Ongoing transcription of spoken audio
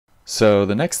So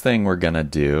the next thing we're going to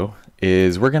do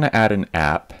is we're going to add an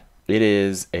app. It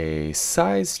is a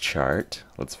size chart.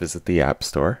 Let's visit the App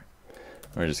Store.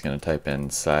 We're just going to type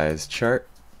in size chart.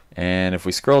 And if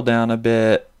we scroll down a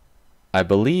bit, I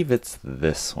believe it's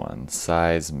this one,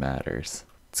 Size Matters.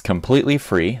 It's completely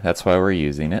free. That's why we're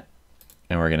using it.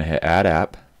 And we're going to hit Add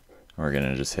App. We're going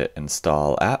to just hit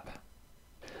Install App.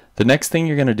 The next thing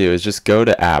you're going to do is just go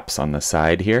to Apps on the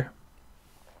side here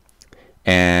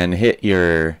and hit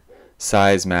your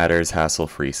Size Matters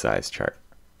hassle-free size chart.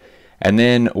 And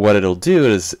then what it'll do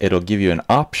is it'll give you an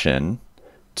option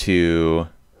to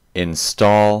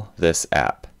install this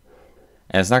app.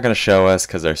 And it's not going to show us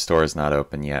because our store is not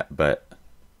open yet, but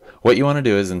what you want to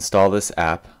do is install this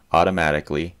app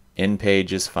automatically.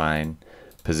 In-page is fine,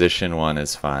 position 1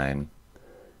 is fine,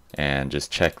 and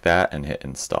just check that and hit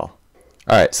install.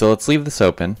 Alright, so let's leave this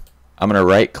open. I'm going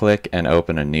to right click and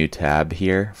open a new tab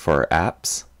here for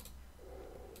apps.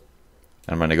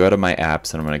 I'm going to go to my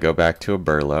apps and I'm going to go back to a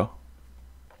Burlo.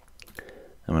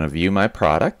 I'm going to view my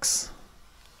products.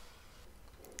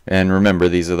 And remember,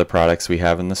 these are the products we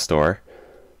have in the store.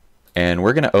 And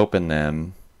we're going to open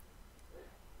them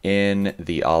in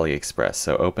the AliExpress.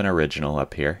 So open original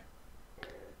up here.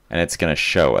 And it's going to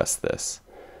show us this.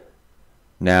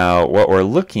 Now, what we're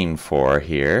looking for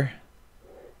here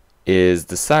is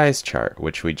the size chart,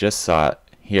 which we just saw.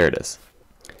 Here it is.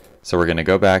 So we're going to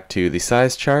go back to the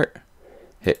size chart,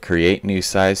 hit create new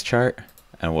size chart,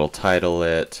 and we'll title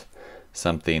it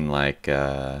something like,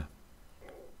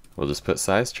 we'll just put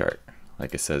size chart,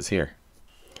 like it says here.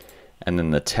 And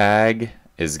then the tag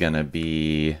is going to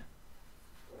be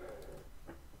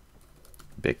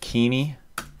bikini.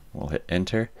 We'll hit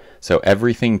enter. So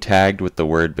everything tagged with the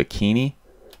word bikini,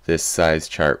 this size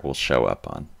chart will show up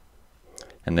on.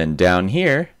 And then down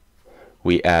here,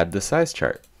 we add the size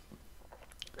chart.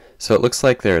 So it looks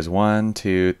like there's 1,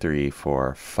 2, 3,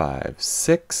 4, 5,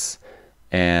 6,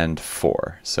 and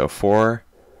 4. So 4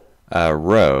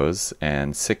 rows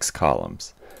and 6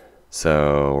 columns.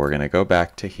 So we're going to go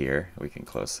back to here. We can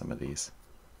close some of these.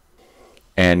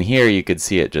 And here you could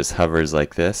see it just hovers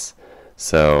like this.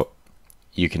 So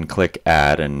you can click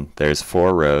add and there's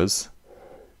 4 rows.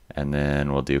 And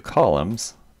then we'll do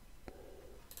columns.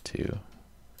 2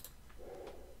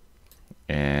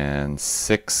 and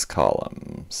 6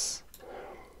 columns.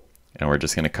 And we're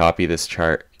just going to copy this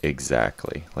chart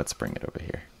exactly. Let's bring it over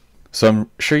here. So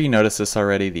I'm sure you noticed this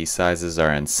already. These sizes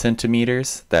are in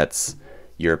centimeters. That's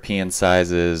European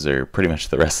sizes or pretty much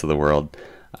the rest of the world.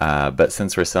 But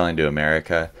since we're selling to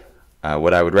America,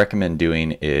 what I would recommend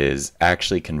doing is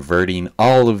actually converting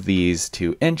all of these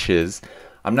to inches.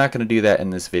 I'm not going to do that in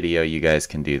this video. You guys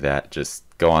can do that. Just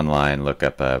go online, look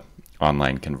up a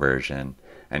online conversion,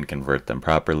 and convert them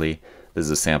properly. This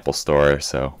is a sample store,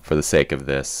 so for the sake of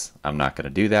this, I'm not going to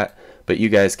do that. But you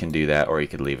guys can do that, or you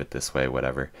could leave it this way,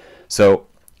 whatever. So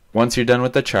once you're done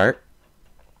with the chart,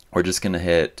 we're just going to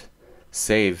hit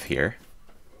save here.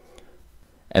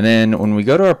 And then when we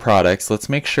go to our products, let's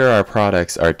make sure our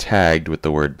products are tagged with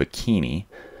the word bikini.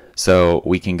 So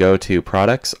we can go to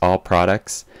products, all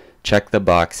products, check the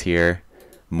box here,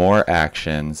 more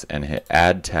actions, and hit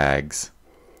add tags,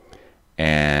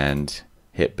 and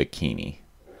hit bikini.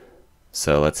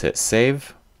 So let's hit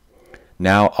save.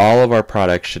 Now all of our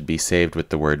products should be saved with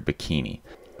the word bikini.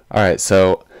 Alright,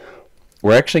 so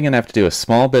we're actually going to have to do a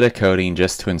small bit of coding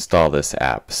just to install this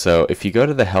app. So if you go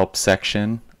to the help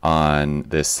section on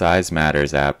this Size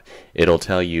Matters app, it'll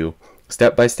tell you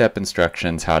step-by-step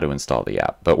instructions how to install the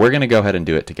app. But we're going to go ahead and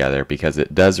do it together because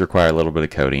it does require a little bit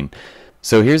of coding.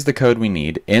 So here's the code we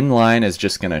need. Inline is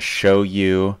just going to show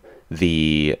you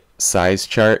the size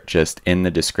chart just in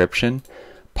the description.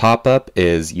 Pop-up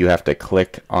is you have to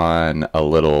click on a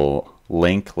little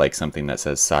link, like something that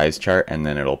says size chart, and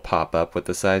then it'll pop up with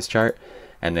the size chart.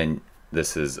 And then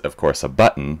this is, of course, a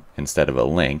button instead of a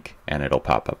link, and it'll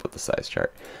pop up with the size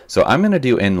chart. So I'm going to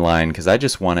do inline because I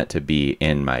just want it to be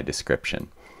in my description.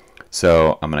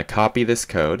 So I'm going to copy this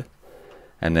code,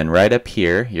 and then right up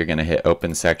here, you're going to hit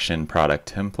open section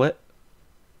product template.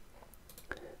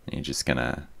 And you're just going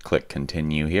to click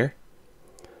continue here.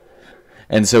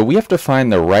 And so we have to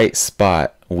find the right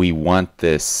spot we want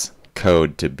this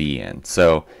code to be in.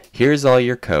 So here's all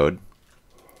your code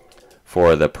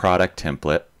for the product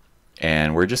template.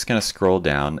 And we're just going to scroll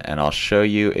down and I'll show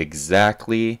you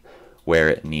exactly where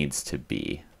it needs to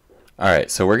be.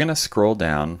 Alright, so we're going to scroll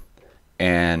down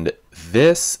and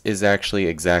this is actually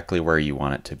exactly where you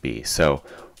want it to be. So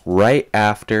right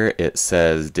after it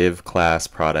says div class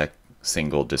product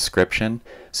single description.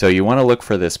 So you want to look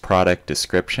for this product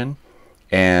description,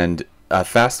 and a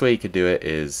fast way you could do it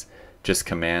is just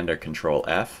Command or Control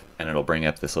F and it'll bring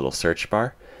up this little search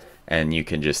bar, and you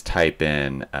can just type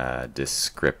in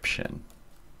description.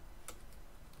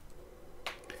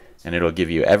 And it'll give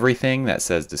you everything that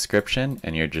says description,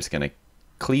 and you're just going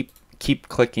to keep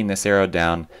clicking this arrow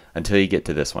down until you get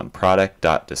to this one,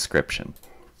 product.description.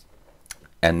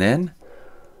 And then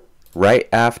right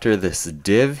after this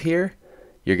div here,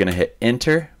 you're going to hit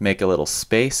enter, make a little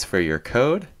space for your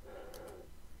code,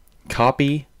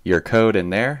 copy your code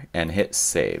in there, and hit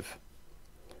save.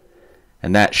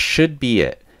 And that should be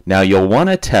it. Now you'll want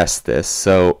to test this,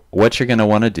 so what you're going to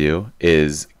want to do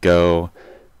is go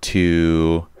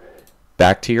to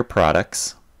back to your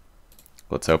products.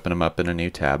 Let's open them up in a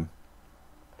new tab.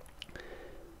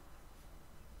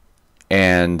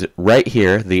 And right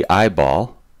here, the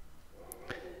eyeball,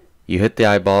 you hit the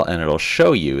eyeball and it'll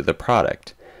show you the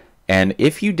product. And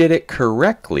if you did it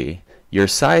correctly, your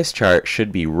size chart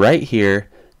should be right here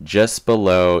just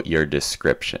below your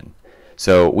description.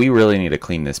 So we really need to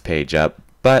clean this page up,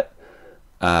 but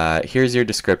here's your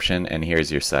description and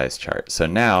here's your size chart. So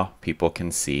now people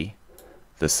can see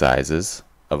the sizes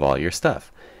of all your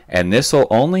stuff. And this will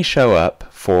only show up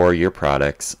for your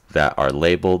products that are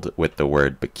labeled with the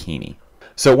word bikini.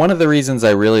 So one of the reasons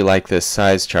I really like this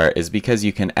size chart is because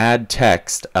you can add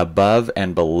text above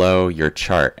and below your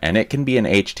chart, and it can be in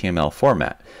HTML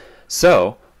format.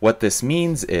 So what this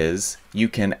means is you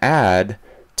can add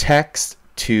text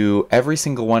to every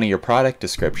single one of your product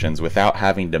descriptions without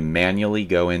having to manually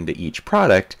go into each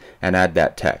product and add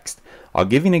that text. I'll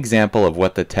give you an example of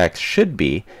what the text should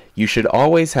be. You should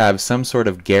always have some sort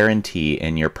of guarantee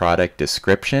in your product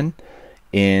description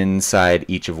inside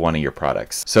each of one of your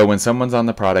products. So when someone's on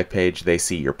the product page, they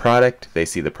see your product, they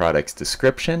see the product's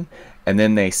description, and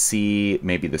then they see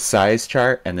maybe the size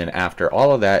chart, and then after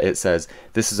all of that it says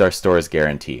this is our store's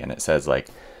guarantee, and it says like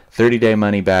 30-day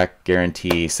money back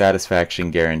guarantee,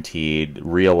 satisfaction guaranteed,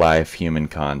 real life human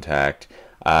contact,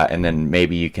 and then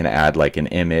maybe you can add like an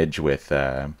image with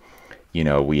you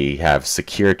know, we have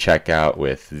secure checkout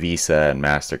with Visa and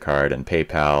MasterCard and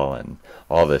PayPal and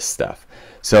all this stuff.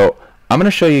 So I'm going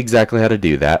to show you exactly how to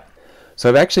do that. So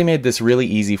I've actually made this really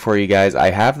easy for you guys. I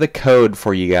have the code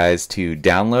for you guys to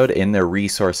download in the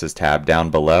resources tab down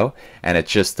below, and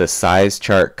it's just the size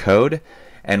chart code.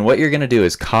 And what you're going to do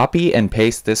is copy and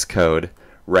paste this code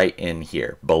right in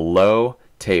here below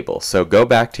table. So go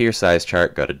back to your size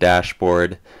chart, go to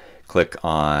dashboard, click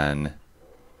on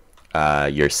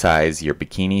your size, your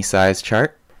bikini size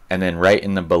chart, and then right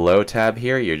in the below tab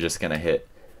here, you're just going to hit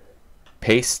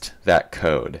paste that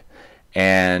code.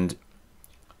 And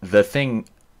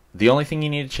the only thing you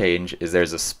need to change is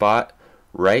there's a spot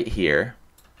right here,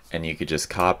 and you could just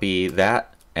copy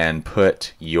that and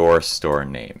put your store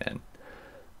name in.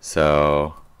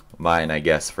 So mine, I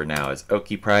guess for now, is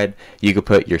Okie Pride. You could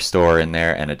put your store in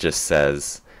there, and it just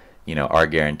says, you know, our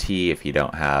guarantee. If you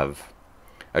don't have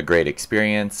a great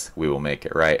experience, we will make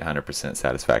it right, 100%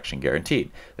 satisfaction guaranteed.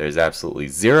 There's absolutely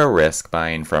zero risk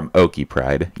buying from Okie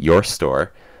Pride, your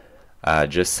store.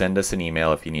 Just send us an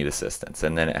email if you need assistance.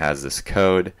 And then it has this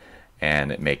code,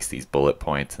 and it makes these bullet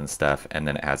points and stuff, and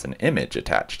then it has an image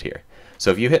attached here.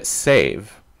 So if you hit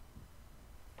save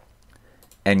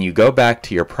and you go back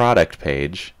to your product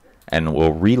page, and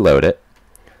we'll reload it,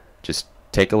 just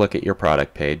take a look at your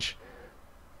product page,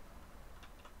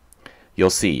 you'll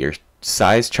see your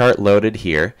size chart loaded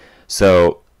here.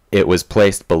 So it was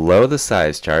placed below the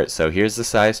size chart. So here's the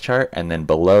size chart, and then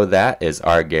below that is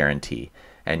our guarantee.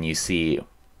 And you see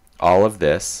all of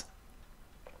this,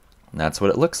 and that's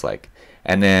what it looks like.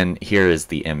 And then here is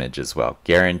the image as well,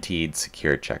 guaranteed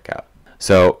secure checkout.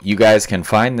 So you guys can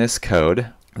find this code.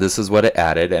 This is what it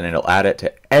added, and it'll add it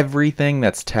to everything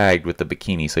that's tagged with the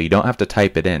bikini, so you don't have to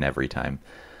type it in every time.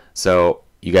 So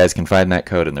you guys can find that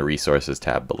code in the resources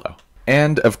tab below.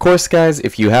 And of course, guys,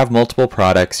 if you have multiple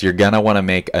products, you're gonna want to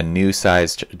make a new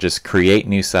size, just create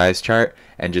new size chart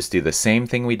and just do the same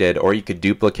thing we did, or you could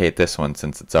duplicate this one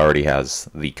since it already has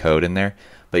the code in there.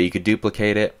 But you could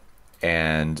duplicate it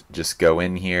and just go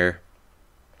in here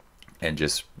and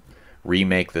just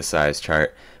remake the size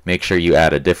chart. Make sure you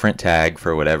add a different tag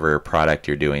for whatever product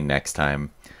you're doing next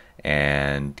time,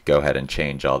 and go ahead and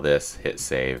change all this, hit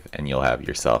save, and you'll have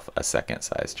yourself a second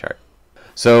size chart.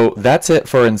 So that's it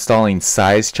for installing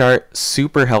Size Chart.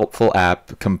 Super helpful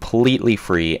app, completely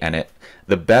free, and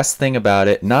the best thing about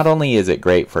it, not only is it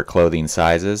great for clothing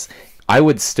sizes, I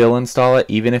would still install it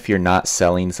even if you're not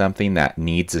selling something that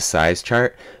needs a size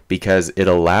chart, because it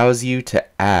allows you to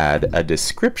add a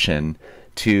description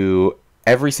to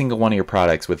every single one of your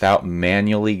products without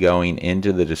manually going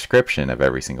into the description of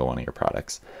every single one of your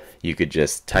products. You could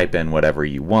just type in whatever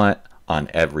you want on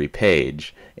every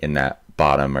page in that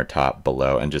bottom or top,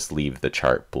 below, and just leave the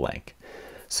chart blank.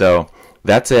 So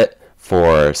that's it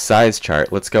for size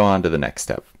chart. Let's go on to the next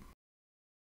step.